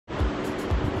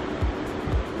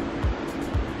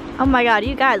Oh my god,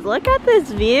 you guys, look at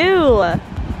this view.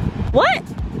 What?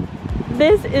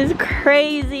 This is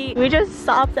crazy. We just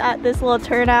stopped at this little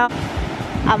turnout.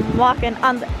 I'm walking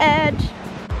on the edge.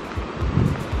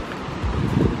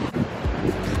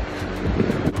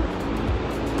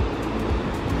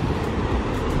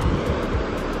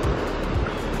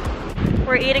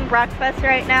 We're eating breakfast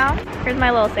right now. Here's my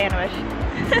little sandwich.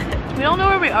 We don't know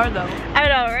where we are though. I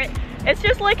know, right? It's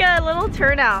just like a little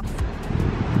turnout.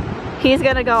 He's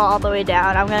gonna go all the way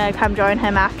down. I'm gonna come join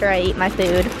him after I eat my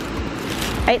food.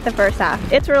 I ate the first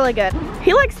half. It's really good.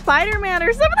 He likes Spider-Man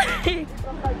or something.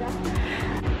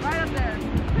 Right up there.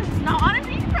 No,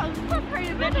 honestly, you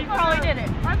probably did it.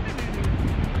 No,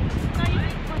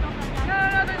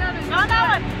 Not that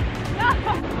one. No.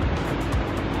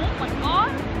 Oh my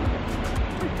god.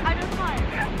 I just fired.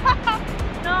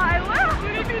 No, I will.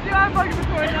 You need me to do I'm fucking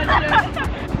recording that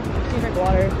shit. Drink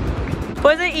water.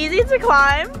 Was it easy to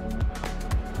climb?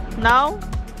 No?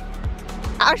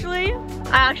 Actually,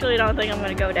 I actually don't think I'm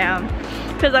gonna go down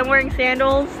because I'm wearing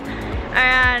sandals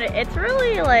and it's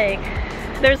really like,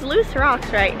 there's loose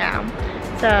rocks right now.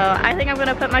 So I think I'm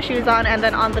gonna put my shoes on and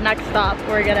then on the next stop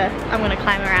I'm gonna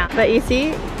climb around. But you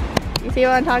see what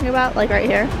I'm talking about? Like right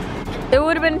here. It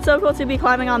would have been so cool to be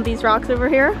climbing on these rocks over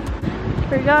here.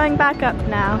 We're going back up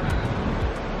now.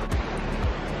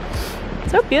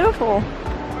 So beautiful.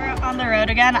 We're on the road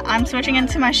again. I'm switching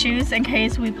into my shoes in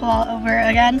case we pull over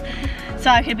again, so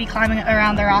I could be climbing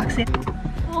around the rocks.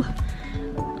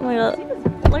 Oh my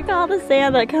god, look at all the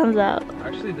sand that comes out.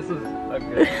 Actually, this is a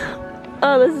good.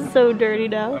 Oh, this is so dirty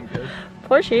now. I'm good.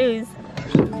 Poor shoes.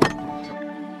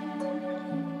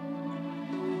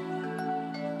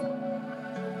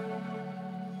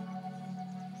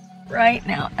 Right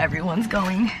now, everyone's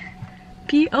going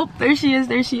pee. Oh, there she is,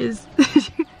 there she is.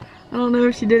 I don't know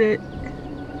if she did it.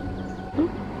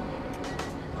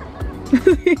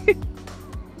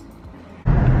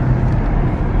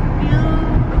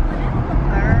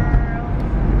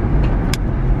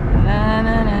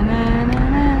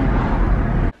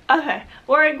 Okay,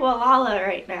 we're in Gualala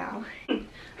right now.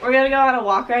 We're gonna go on a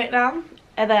walk right now,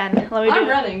 and then let me do. I'm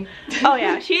running. Oh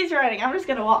yeah, she's running. I'm just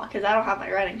gonna walk because I don't have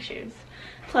my running shoes.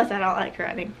 Plus, I don't like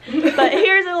running. But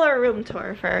here's a little room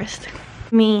tour first.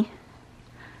 Me.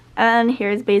 And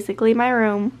here's basically my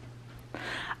room.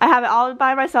 I have it all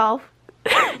by myself.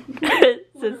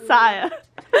 Since Saya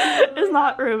is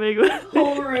not rooming with me.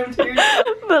 Whole room to yourself.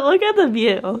 But look at the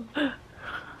view.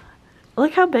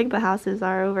 Look how big the houses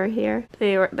are over here.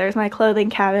 There's my clothing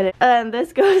cabinet. And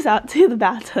this goes out to the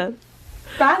bathtub.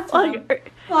 Bathtub?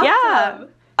 Like, hot yeah. tub.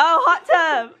 Oh, hot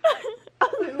tub.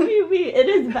 What do you mean? It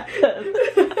is bathtub.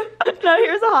 No,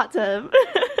 here's a hot tub.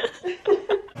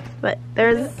 But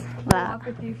there's that. I'll walk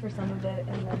with you for some of it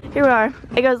and then... Here we are.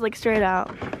 It goes like straight out.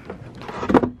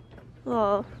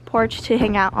 Little porch to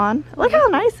hang out on. Look how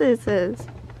nice this is.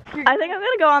 I think I'm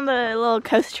gonna go on the little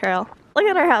coast trail. Look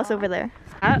at our house over there.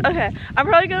 Okay, I'm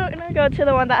probably gonna go to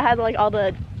the one that has like all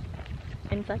the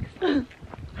insects.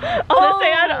 All the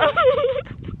sand.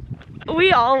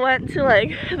 We all went to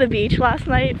like the beach last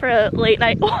night for a late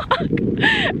night walk.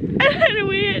 And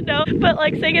we didn't know, but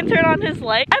like Sagan turned on his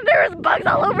light and there was bugs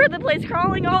all over the place,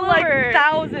 crawling all like over.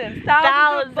 Thousands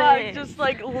of bugs just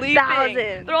like leaping.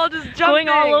 Thousands. They're all just jumping. Going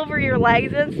all over your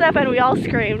legs and stuff, and we all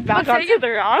screamed back onto the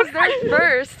rocks. He was there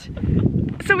first.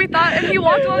 So we thought, and he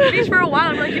walked along the beach for a while,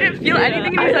 and we're like, you didn't feel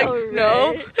anything? And he's like,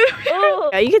 no. Oh.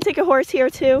 Yeah, you can take a horse here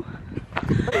too.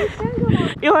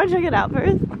 You want to check it out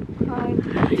first?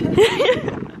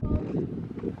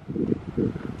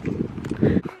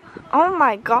 Oh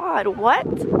my god, what?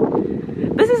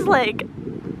 This is like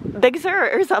Big Sur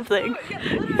or something.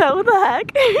 Yeah, what the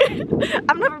heck?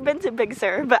 I've never been to Big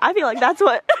Sur, but I feel like that's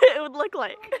what it would look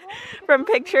like from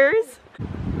pictures.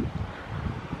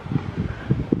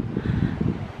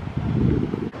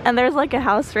 And there's like a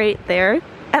house right there.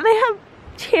 And they have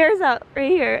chairs out right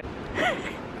here.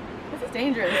 This is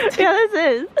dangerous. Yeah, this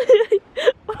is.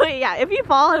 Wait, yeah, if you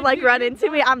fall and like run into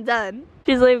me, I'm done.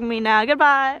 She's leaving me now.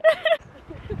 Goodbye.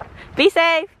 Be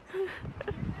safe.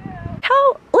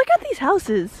 Look at these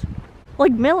houses.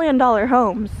 Like $1 million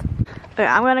homes. Okay,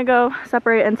 I'm gonna go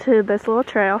separate into this little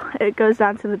trail. It goes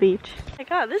down to the beach. Oh my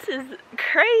god, this is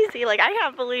crazy. Like, I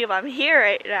can't believe I'm here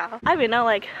right now. I didn't know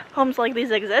like homes like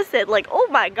these existed. Like, oh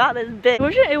my god, this is big.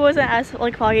 Wish it wasn't as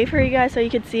like foggy for you guys so you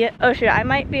could see it. Oh shit, I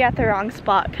might be at the wrong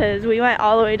spot because we went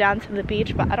all the way down to the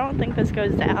beach, but I don't think this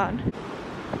goes down.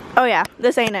 Oh yeah,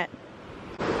 this ain't it.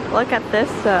 Look at this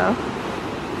though.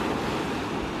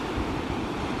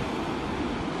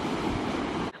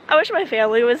 I wish my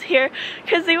family was here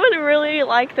because they would really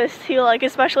like this too, like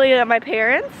especially my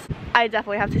parents. I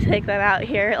definitely have to take them out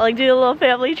here, like do a little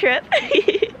family trip.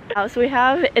 So we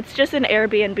have, it's just an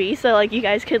Airbnb, so like you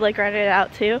guys could like rent it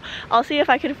out too. I'll see if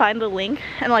I can find the link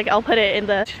and like I'll put it in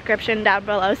the description down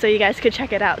below so you guys could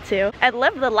check it out too. And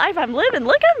live the life I'm living.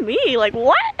 Look at me, like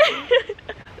what?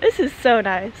 This is so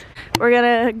nice. We're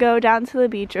gonna go down to the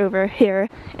beach over here.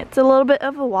 It's a little bit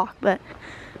of a walk, but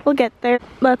we'll get there.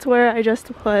 That's where I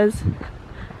just was.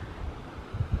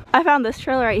 I found this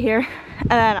trail right here, and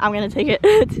then I'm gonna take it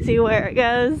to see where it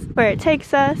goes, where it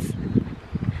takes us.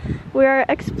 We're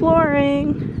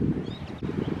exploring.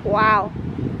 Wow.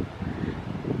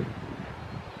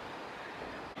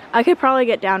 I could probably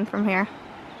get down from here.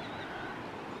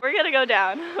 We're gonna go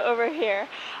down over here.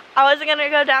 I wasn't gonna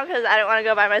go down because I didn't want to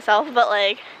go by myself, but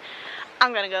like,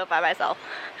 I'm gonna go by myself.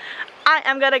 I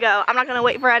am gonna go. I'm not gonna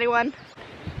wait for anyone.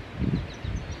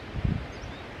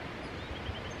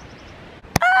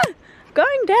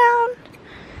 Going down.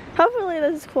 Hopefully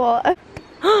this is cool.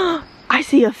 I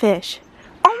see a fish.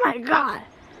 Oh my god.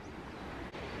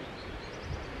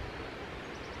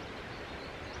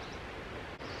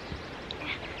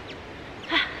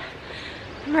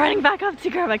 I'm running back up to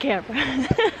grab my camera.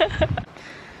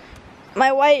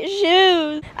 My white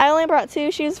shoes. I only brought 2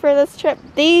 shoes for this trip.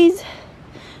 These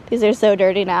are so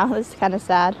dirty now. This is kind of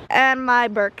sad. And my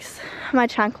Birks, my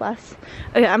chanclas.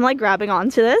 Okay, I'm like grabbing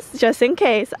onto this just in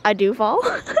case I do fall.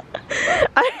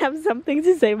 I have something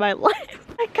to save my life.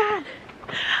 Oh my god,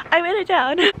 I made it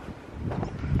down.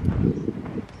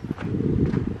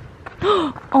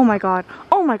 Oh my god,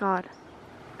 oh my god.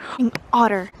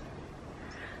 Otter.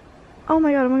 Oh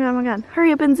my god, oh my god, oh my god.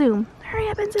 Hurry up and zoom. Hurry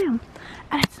up and zoom.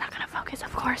 And it's not gonna focus,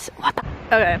 of course. What the?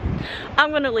 Okay,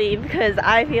 I'm gonna leave because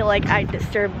I feel like I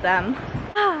disturbed them.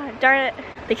 Ah, darn it.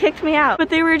 They kicked me out. But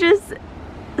they were just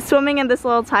swimming in this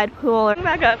little tide pool.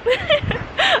 Back up.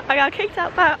 I got kicked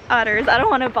out by otters. I don't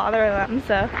want to bother them,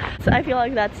 so I feel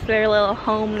like that's their little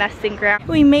home nesting ground.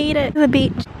 We made it to the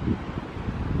beach.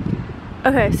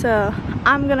 Okay, so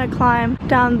I'm gonna climb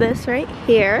down this right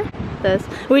here.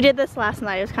 We did this last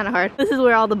night. It was kind of hard. This is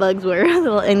where all the bugs were. The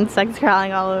little insects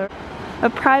crawling all over. A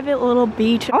private little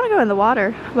beach. I want to go in the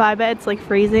water, but I bet it's like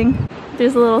freezing.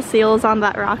 There's little seals on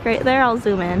that rock right there. I'll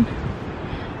zoom in.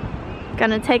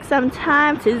 Gonna take some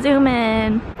time to zoom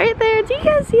in. Right there, do you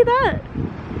guys see that?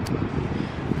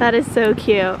 That is so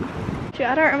cute.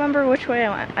 I don't remember which way I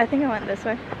went. I think I went this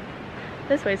way.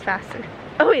 This way's faster.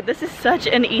 Oh wait, this is such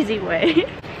an easy way.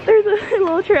 There's a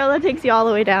little trail that takes you all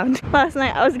the way down. Last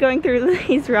night I was going through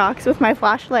these rocks with my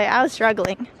flashlight. I was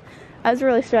struggling. I was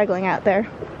really struggling out there.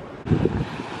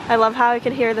 I love how I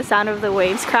could hear the sound of the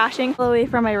waves crashing all the way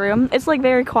from my room. It's like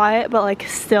very quiet, but like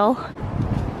still.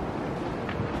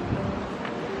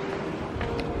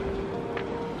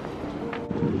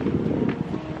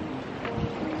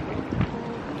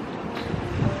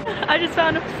 I just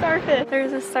found a starfish.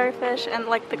 There's a starfish and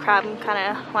like the crab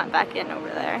kind of went back in over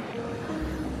there.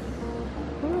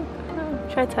 Ooh,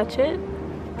 should I touch it?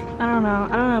 I don't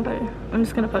know, but I'm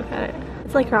just gonna poke at it.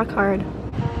 It's like rock hard.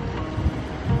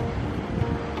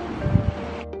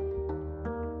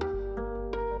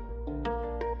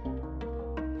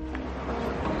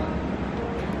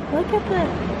 Look at the,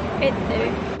 right there.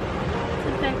 It's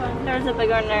a big one. There's a big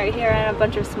one right here and a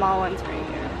bunch of small ones right here.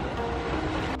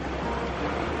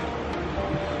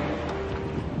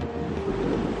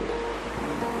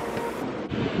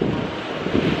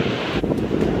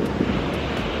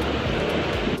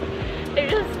 It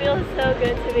just feels so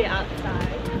good to be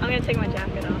outside. I'm gonna take my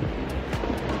jacket off.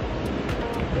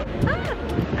 Ah!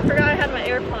 I forgot I had my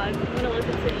AirPods. I'm gonna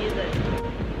listen to music.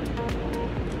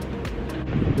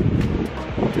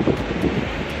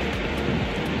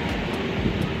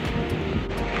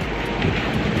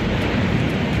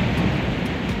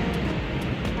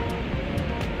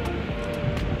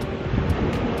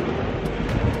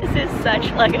 This is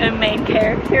such like a main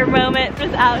character moment,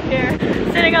 just out here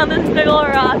sitting on this big old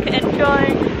rock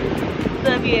enjoying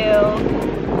the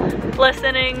view,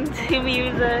 listening to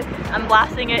music. I'm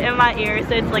blasting it in my ears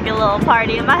so it's like a little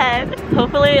party in my head.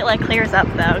 Hopefully it like clears up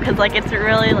though, because like it's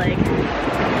really like,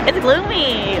 it's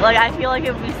gloomy. Like I feel like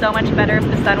it would be so much better if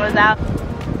the sun was out.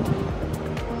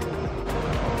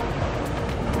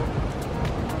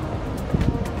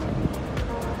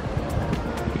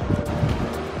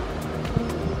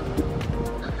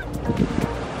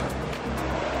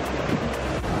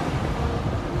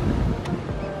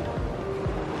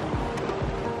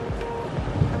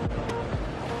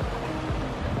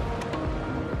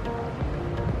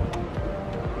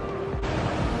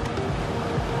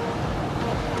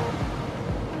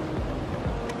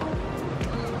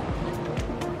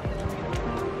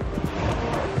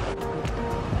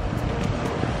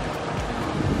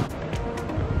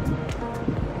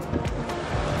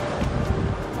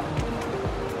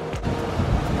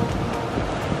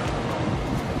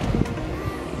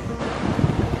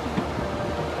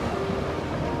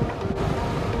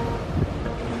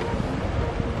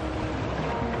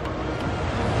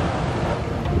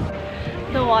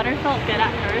 water felt good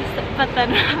at first, but then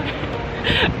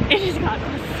it just got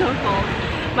so cold.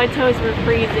 My toes were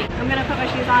freezing. I'm gonna put my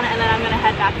shoes on and then I'm gonna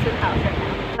head back to the house right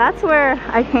now. That's where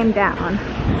I came down.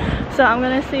 So I'm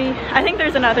gonna see, I think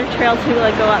there's another trail to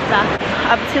like go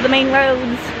up to the main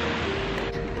roads.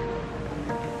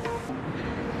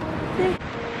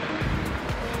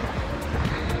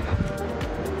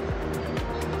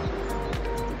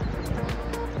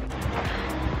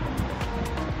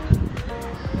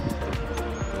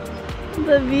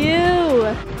 The view.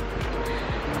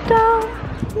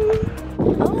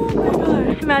 Oh my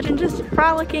god. Imagine just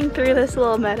frolicking through this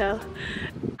little meadow.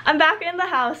 I'm back in the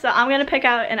house, so I'm gonna pick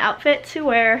out an outfit to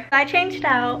wear. I changed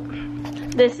out.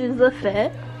 This is the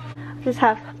fit. Just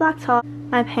have black top,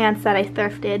 my pants that I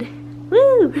thrifted.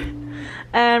 Woo!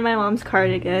 And my mom's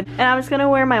cardigan. And I'm just gonna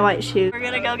wear my white shoes. We're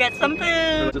gonna go get some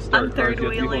food. I'm third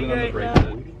wheeling right now.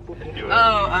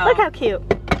 Oh. Look how cute.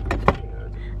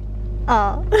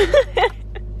 Oh.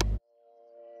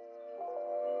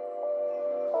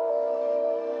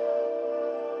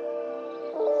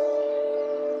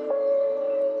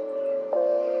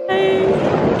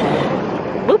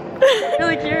 Whoop.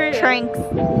 Really curious. Tranks.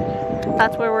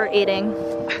 That's where we're eating.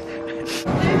 This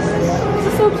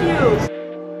is so cute.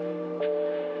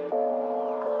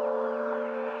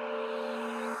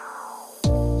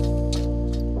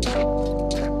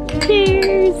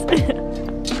 Cheers.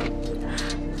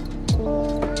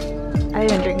 I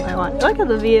didn't drink my wine. Look at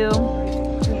the view.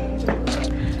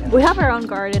 We have our own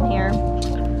garden here. Oh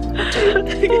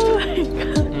my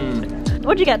god.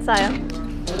 What'd you get, Saya?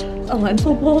 A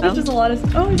lentil bowl? There's just a lot of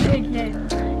stuff. Oh, it's egg, yay.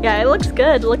 Yeah, it looks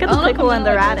good. Look at the pickle and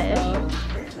the radish.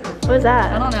 What is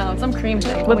that? I don't know. Some cream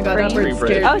thing. What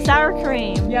cream? Oh, sour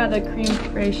cream. Yeah, the cream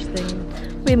fraiche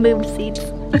thing. We moved seats.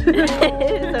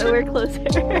 So we're closer.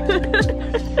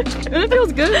 It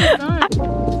feels good.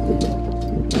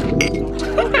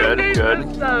 Good.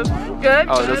 Good.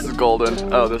 Oh, this is golden.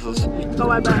 Oh, this is. Oh,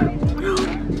 I bet.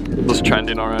 This is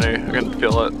trending already. I can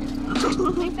feel it.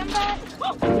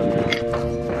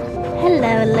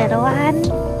 Hello, little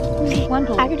one.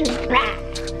 I could just.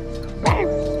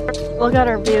 Look at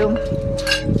our view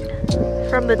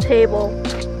from the table.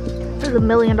 This is $1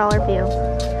 million view.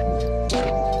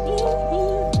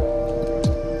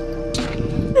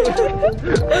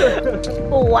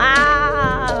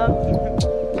 Wow.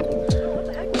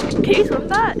 Can you swim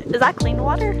that? Is that clean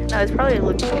water? No, it's probably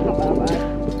looks clean.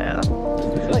 Yeah.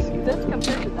 Like this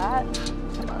compared to that.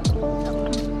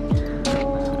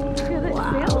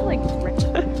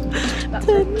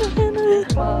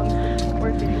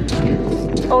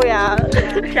 Oh yeah.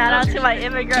 Shout out to my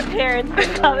immigrant parents for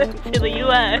coming to the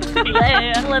US.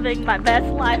 Yeah, I'm living my best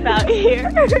life out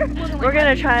here. We're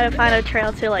gonna try to find a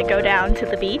trail to like go down to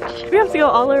the beach. We have to go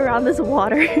all around this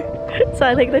water. So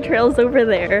I think the trail's over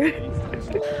there.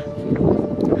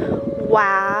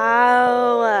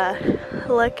 Wow.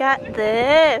 Look at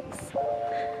this.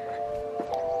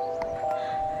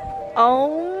 Oh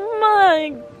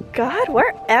my god,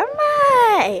 where am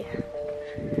I?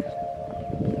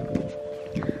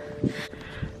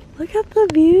 Look at the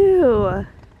view.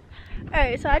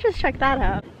 Alright, so I just checked that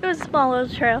out. It was a small little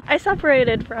trail. I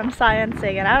separated from Sai and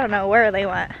Sig and I don't know where they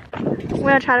went. I'm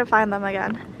gonna try to find them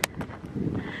again.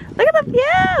 Look at the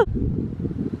view!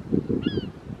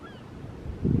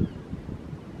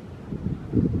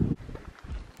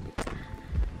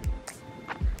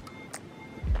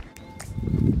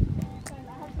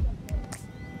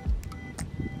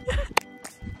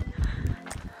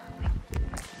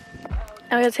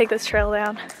 I'm gonna take this trail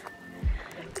down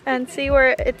and see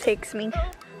where it takes me.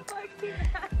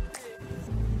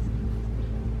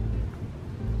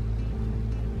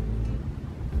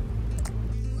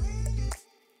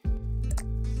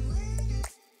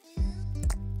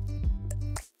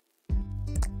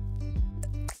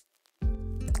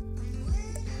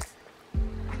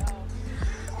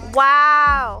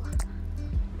 Wow.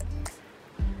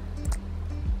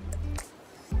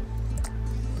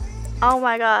 Oh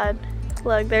my god.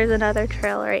 Look, there's another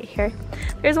trail right here.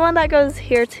 There's one that goes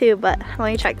here too, but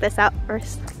let me check this out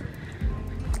first.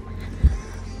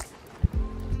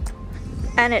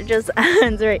 And it just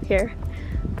ends right here.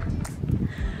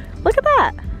 Look at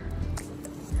that.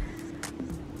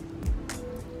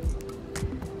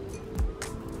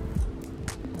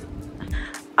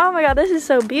 Oh my god, this is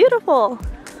so beautiful.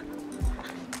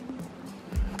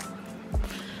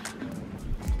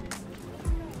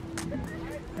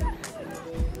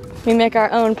 We make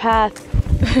our own path.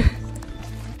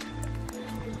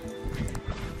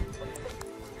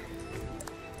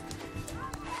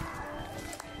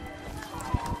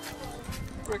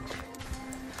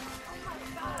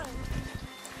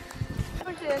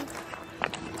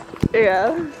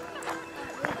 Yeah.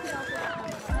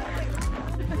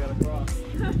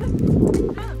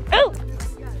 Oh!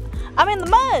 I'm in the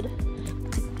mud!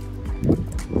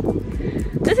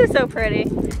 This is so pretty.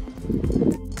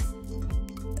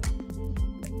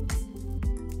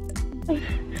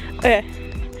 Okay.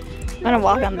 I'm gonna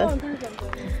walk on this.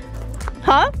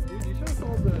 Huh?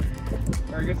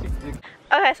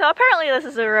 Okay, so apparently this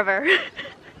is a river.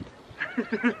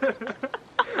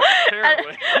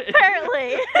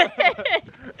 Apparently.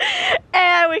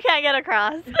 And we can't get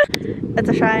across. It's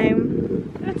a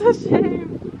shame. It's a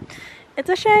shame. It's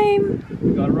a shame.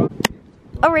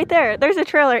 Oh, right there. There's a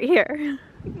trail right here.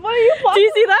 What are you Do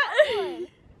you see that?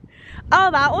 Oh,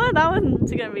 that one? That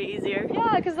one's gonna be easier.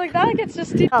 Yeah, because like that gets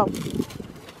just steep. Oh.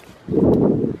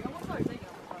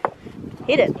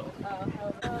 Hit it.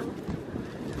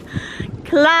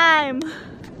 Climb.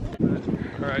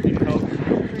 Alright, you help.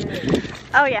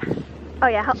 Oh yeah. Oh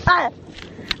yeah. Help.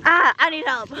 I need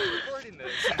help.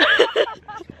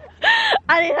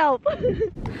 I need help.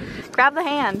 Grab the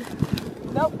hand.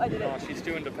 Nope, I didn't. Oh, she's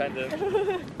too independent.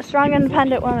 A strong,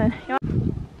 independent woman.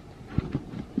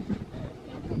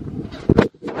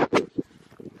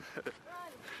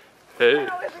 Hey.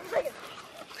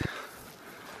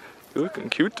 You're looking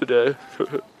cute today.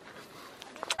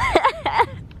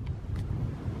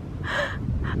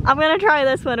 I'm gonna try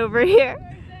this one over here.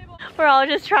 We're all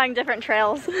just trying different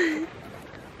trails.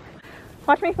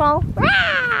 Watch me fall.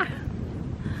 Ah!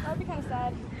 That would be kind of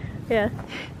sad. Yeah.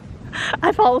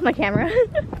 I fall with my camera.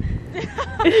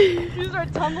 You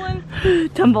start tumbling.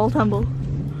 Tumble, tumble.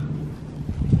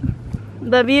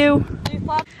 The view.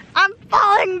 I'm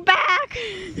falling back.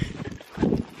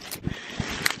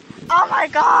 Oh my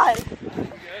god.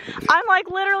 I'm like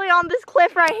literally on this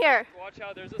cliff right here. Watch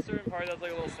out, there's a certain part that's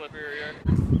like a little slippery here.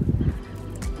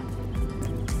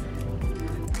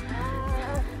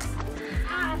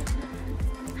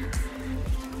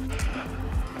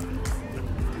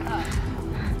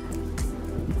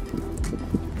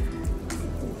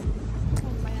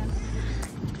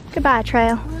 Goodbye,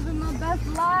 trail. Living my best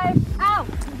life. Ow!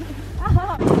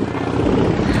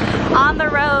 On the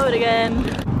road again.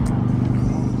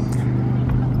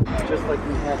 Just like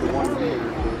we had the one here.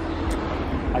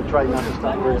 I tried not to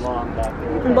stop very long back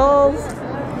there. Bulls.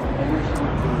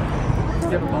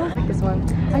 Like this one.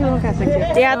 I can look at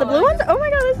it. Yeah, the blue ones? Oh my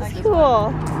god, this is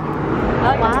cool.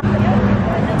 Wow.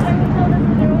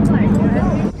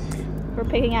 We're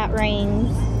picking out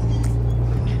rings.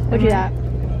 What'd you got?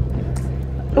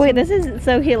 Wait, this is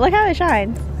so cute. Look how it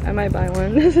shines. I might buy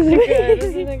one. This isn't good.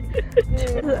 This isn't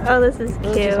good. Oh, this is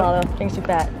cute. Too small though. Thing's too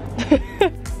fat.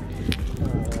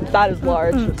 That is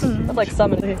large. That's like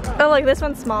summoning. Oh, like this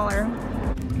one's smaller.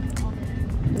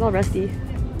 It's all rusty.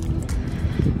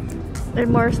 There's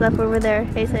more stuff over there.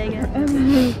 Hey, say again.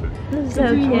 This is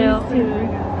so cute.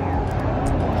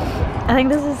 I think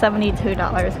this is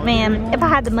 $72. Man, if I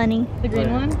had the money. The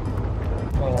green one?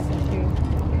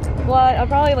 Well, I'll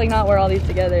probably like not wear all these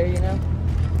together, you know?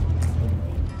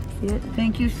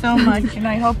 Thank you so much, and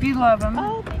I hope you love them.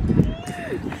 Oh,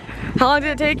 How long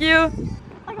did it take you?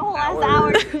 like a whole last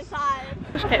hour to decide.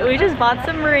 Okay, we just bought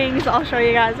some rings. I'll show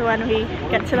you guys when we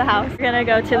get to the house. We're gonna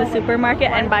go to the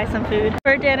supermarket and buy some food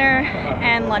for dinner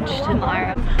and lunch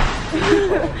tomorrow.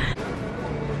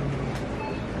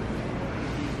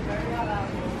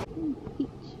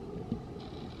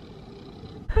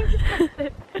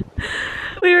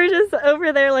 We were just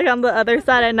over there like on the other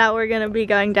side, and now we're gonna be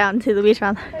going down to the beach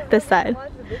on this side.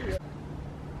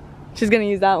 She's gonna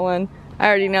use that one. I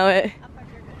already know it.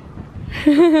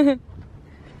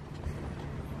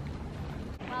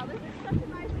 Wow, this is such a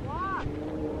nice walk.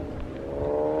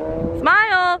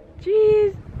 Smile!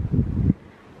 Jeez!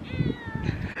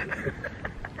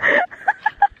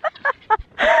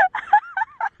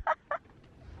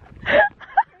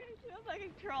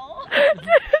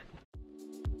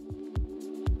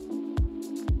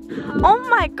 Oh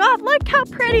my god, look how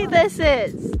pretty this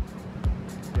is!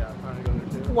 Yeah, I'm trying to go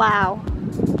there too. Wow.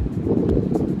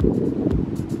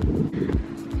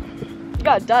 You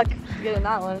got a duck getting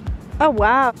that one. Oh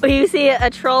wow. You see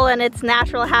a troll in its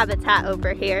natural habitat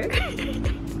over here.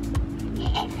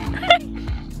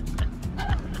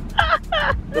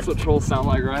 That's what trolls sound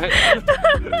like, right?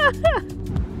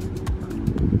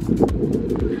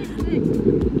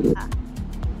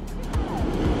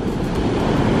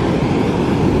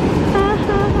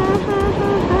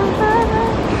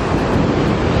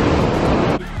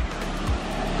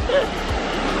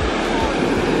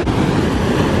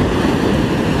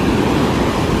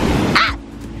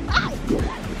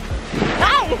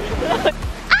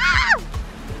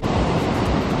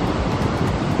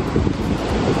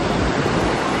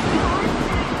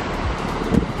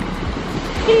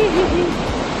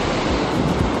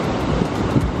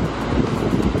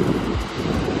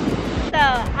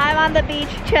 on the beach,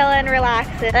 chilling,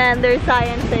 relaxing, and there's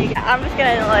science thing. I'm just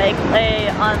gonna like lay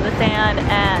on the sand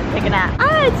and take a nap.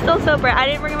 Ah, it's still so bright. I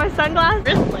didn't bring my sunglasses.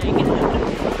 Bristling.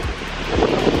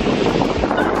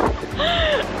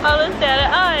 On the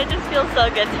sand. Oh, it just feels so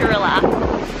good to relax.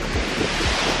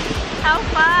 How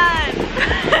fun!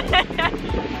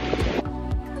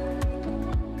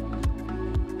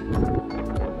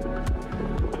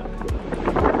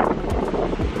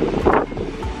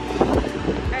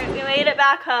 Made it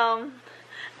back home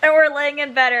and we're laying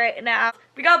in bed right now.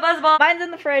 We got buzzballs. Mine's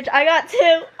in the fridge. I got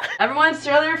 2. Everyone's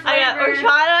their flavor. I got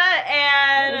horchata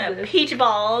and peach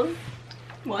balls.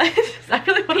 What? Is that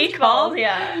really what Peach it's called? balls,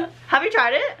 yeah. Have you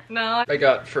tried it? No. I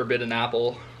got forbidden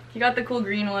apple. You got the cool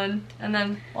green one, and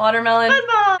then watermelon.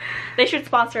 Buzzball. They should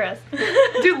sponsor us.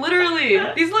 Dude, literally.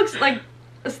 These looks like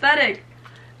aesthetic.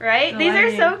 Right? No, These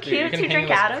are so Dude, cute to drink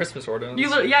out of. Christmas ornaments. You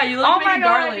look Oh my like a god,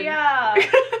 garland. yeah.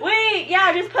 Wait,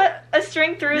 yeah, just put a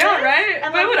string through this. Yeah, right?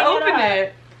 And But I would hang open up.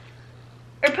 it.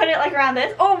 Or put it like around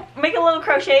this. Oh, make a little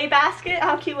crochet basket.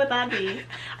 How cute would that be?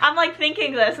 I'm like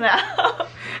thinking this now.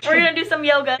 We're gonna do some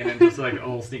yoga. And then just like a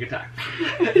little sneak attack.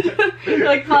 You're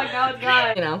like, fuck, now it's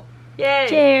gone. You know. Yay.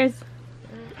 Cheers.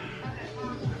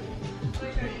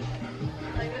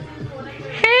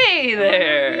 Hey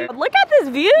there! Look at this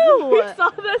view. We saw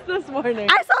this morning.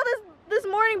 I saw this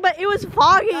morning, but it was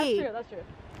foggy. That's true.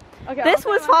 Okay, This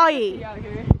was foggy.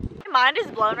 My mind is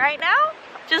blown right now.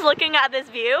 Just looking at this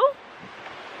view.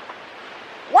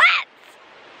 What?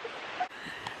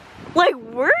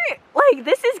 Like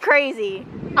this is crazy.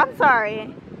 I'm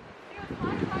sorry.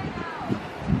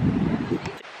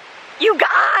 You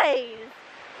guys.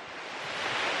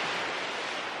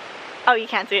 Oh, you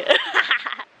can't see it.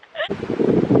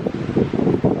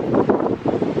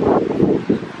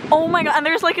 Oh my god, and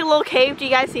there's like a little cave. Do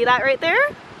you guys see that right there?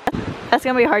 That's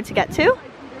gonna be hard to get to.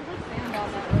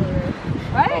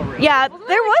 Right? Oh, really? Yeah, Wasn't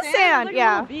there it was like sand, It was like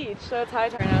yeah. a little beach, so it's high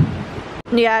tide right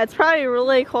now. Yeah, it's probably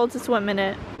really cold to swim in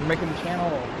it. We're making the channel.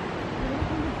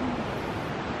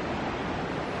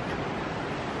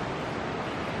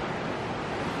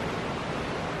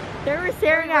 They were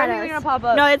staring at Where are us. you gonna pop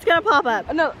up? No, it's gonna pop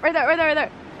up. No, right there.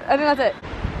 I think that's it.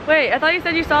 Wait, I thought you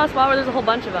said you saw a spot where there's a whole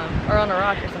bunch of them, or on a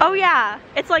rock or something. Oh yeah,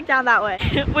 it's like down that way.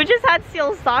 We just had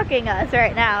seals stalking us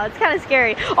right now. It's kind of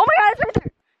scary. Oh my god, it's right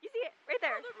there. You see it? Right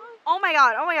there. Oh my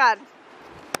god, oh my god.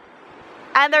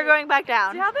 And they're going back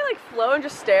down. See how they like flow and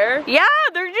just stare? Yeah,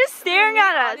 they're just staring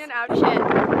at us. Shit.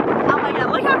 Oh my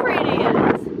god, look how pretty it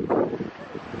is.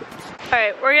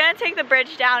 Alright, we're gonna take the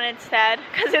bridge down instead,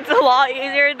 because it's a lot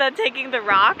easier than taking the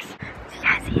rocks. Do you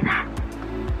guys see that?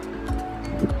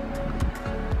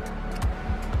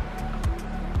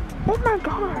 Oh my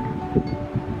god.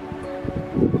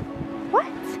 What?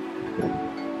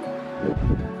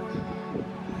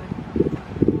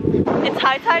 It's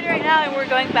high tide right now and we're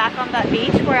going back on that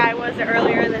beach where I was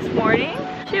earlier this morning.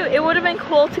 Shoot, it would have been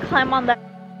cool to climb on that.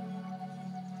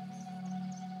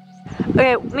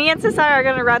 Okay, me and Cesar are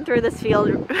gonna run through this field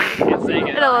in a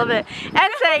little bit.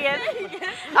 And saying it.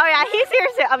 Oh yeah, he's here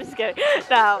too. I'm just kidding.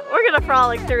 No, we're gonna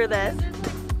frolic through this.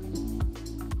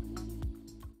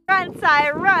 Run,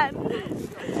 Sai, run!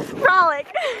 Frolic!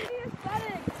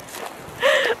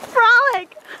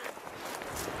 Frolic!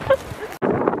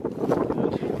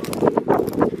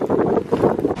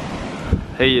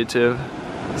 Hey YouTube,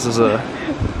 this is a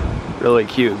really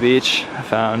cute beach I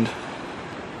found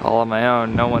all on my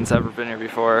own. No one's ever been here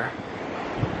before,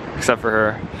 except for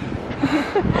her.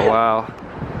 Oh wow,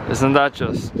 isn't that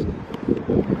just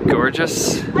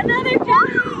gorgeous? Another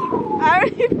jelly! I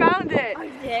already found it. I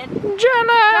did.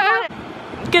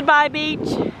 Jenna! Goodbye, beach.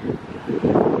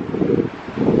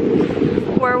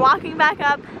 We're walking back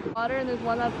up. Water and there's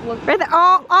one that looks Right there.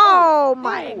 Oh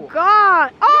my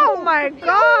god! Oh my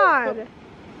god!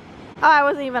 Oh, I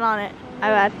wasn't even on it. My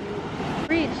bad.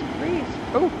 Reach.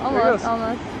 Oh, Almost.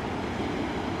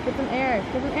 Get some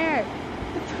air.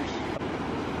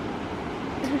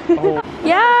 Oh,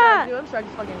 Yeah! Dude, I'm sure I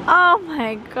just fucking. Oh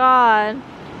my god.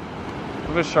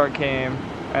 the shark came,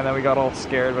 and then we got all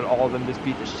scared, but all of them just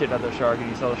beat the shit out of the shark, and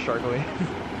you saw the shark leave.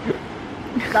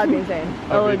 That'd be insane.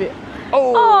 That would be.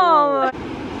 Oh!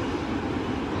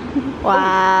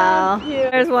 Wow. So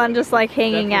cute. There's one just like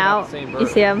hanging Definitely not out. the same You bird.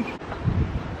 see him?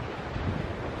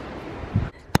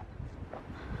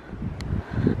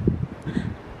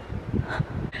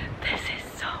 This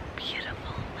is so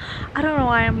beautiful. I don't know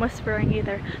why I'm whispering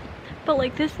either, but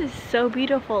like this is so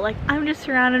beautiful. Like I'm just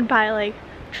surrounded by like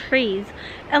trees,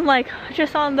 and like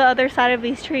just on the other side of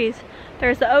these trees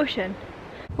there's the ocean.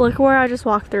 Look where I just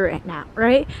walked through right now,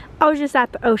 right? I was just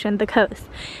at the ocean, the coast.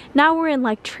 Now we're in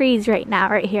like trees right now,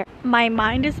 right here. My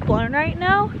mind is blown right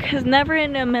now because never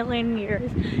in a million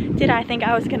years did I think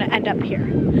I was gonna end up here.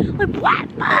 Like, what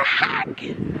the heck?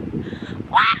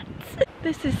 What?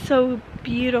 This is so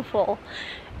beautiful.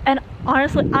 And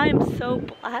honestly, I am so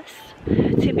blessed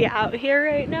to be out here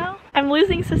right now. I'm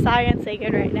losing Sasaya and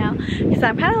Sagan right now because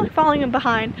I'm kind of like falling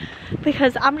behind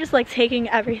because I'm just like taking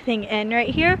everything in right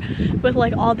here with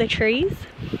like all the trees.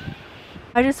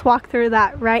 I just walked through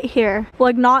that right here.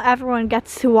 Like, not everyone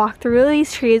gets to walk through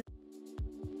these trees.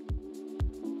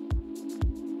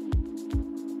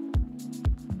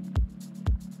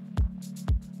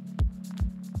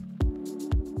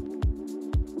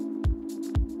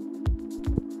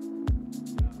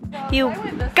 You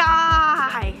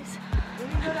guys!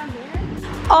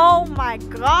 Oh my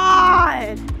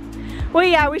god! Well,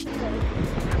 yeah, we should.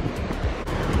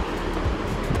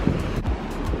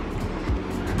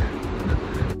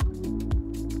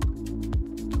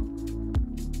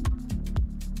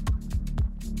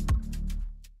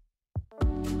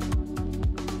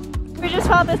 We just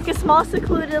found this small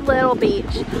secluded little beach.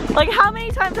 Like, how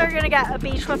many times are we gonna get a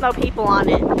beach with no people on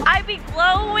it? I be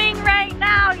glowing right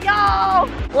now, y'all!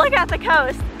 Look at the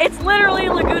coast. It's literally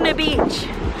Laguna Beach.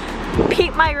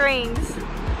 Peep my rings.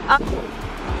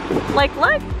 Like,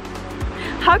 look.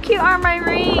 How cute are my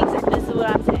rings? This is what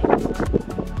I'm saying.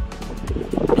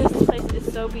 This place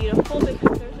is so beautiful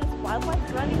because there's just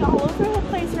wildlife running all over the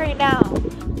place right now.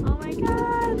 Oh my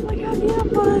god, look how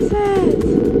beautiful this is.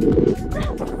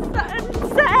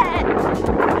 Sunset!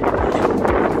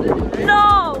 No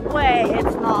way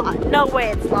it's not. No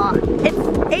way it's not. It's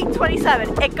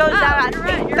 8:27. It goes out at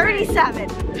 8:37.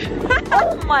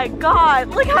 Oh my god,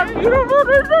 look how beautiful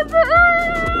this is!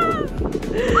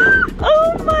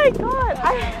 Oh my god. I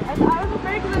was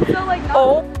afraid because it's so like not.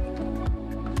 Oh.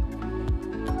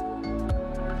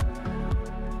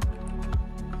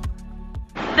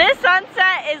 This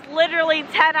sunset is literally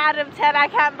 10 out of 10. I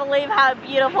can't believe how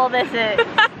beautiful this is.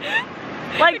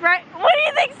 Like, right? What do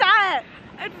you think, Sad?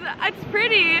 It's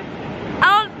pretty.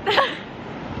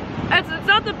 It's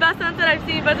not the best sunset I've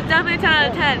seen, but it's definitely a 10 out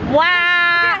of 10.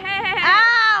 Wow. Okay, hey.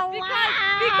 Ow,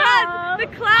 Because the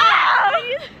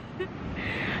clouds.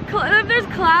 If there's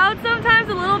clouds sometimes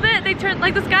a little bit, they turn,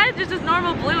 like the sky is just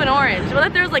normal blue and orange. What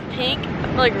if there's like pink,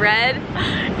 like red?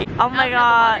 Oh my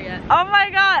god. Oh my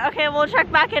god. Okay, we'll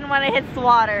check back in when it hits the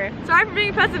water. Sorry for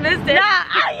being pessimistic. Nah,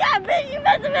 oh yeah, but you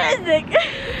pessimistic.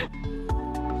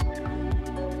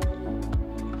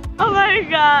 Oh my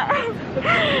god.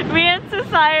 Me and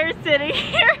Sasaya are sitting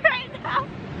here right now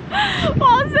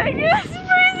while Sagan is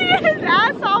freezing his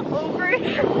ass off over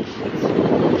here.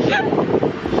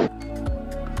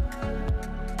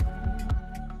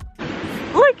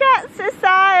 Look at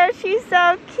Sasaya, she's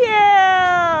so cute.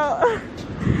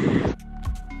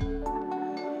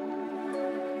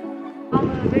 I'm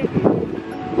a baby.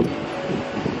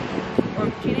 Or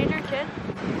teenager kid.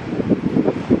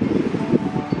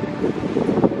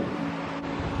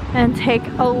 And take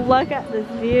a look at this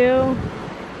view.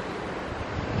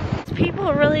 People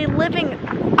are really living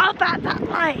up at that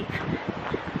life.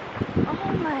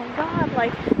 Oh my god,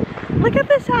 like, look at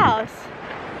this house.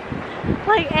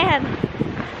 Like, and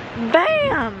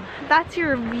bam, that's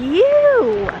your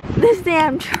view. This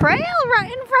damn trail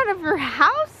right in front of your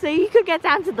house so you could get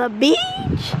down to the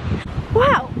beach.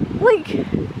 Wow, like,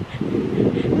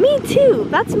 me too.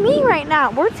 That's me right now.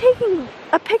 We're taking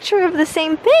a picture of the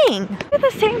same thing. We're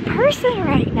the same person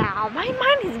right now. My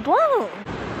mind is blown.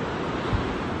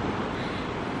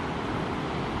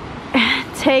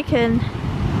 Taking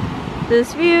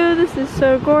this view. This is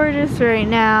so gorgeous right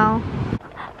now.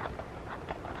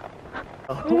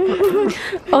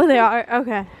 Oh, they are?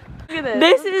 Okay. Look at this.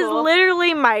 This is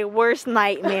literally my worst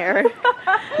nightmare.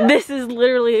 This is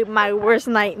literally my worst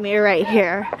nightmare right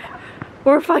here.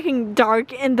 We're fucking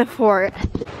dark in the forest.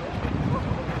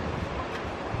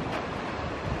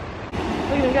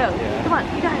 We're gonna go. Yeah. Come on,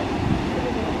 you got it.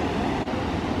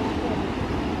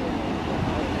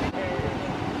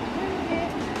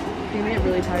 You're gonna get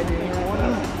really tired doing it.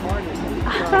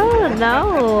 Oh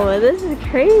no, this is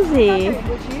crazy.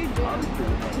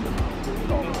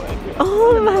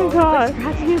 Oh my god.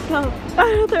 Scratching yourself.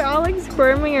 They're all like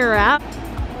squirming around.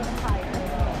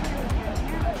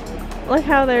 Look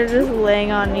how they're just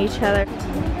laying on each other.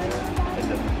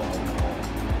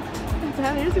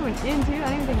 It just went in too. I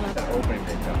didn't even think about open.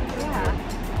 Yeah.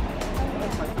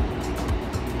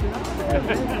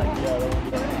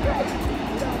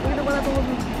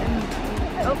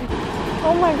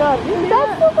 Oh my god, is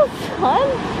that still the sun?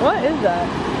 What is that?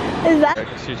 Is that?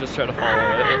 She just tried to follow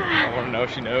it. I want to know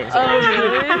if she knows. Oh,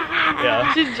 really?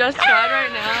 Yeah. She just tried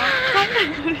right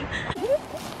now.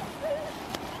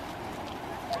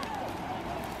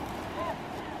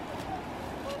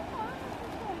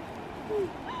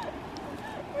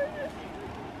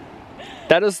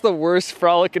 That is the worst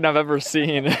frolicking I've ever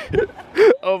seen.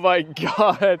 Oh my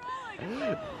god.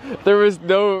 There was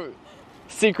no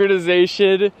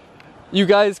synchronization. You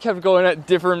guys kept going at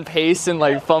different pace and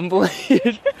like fumbling.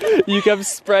 You kept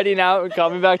spreading out and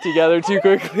coming back together too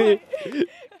quickly.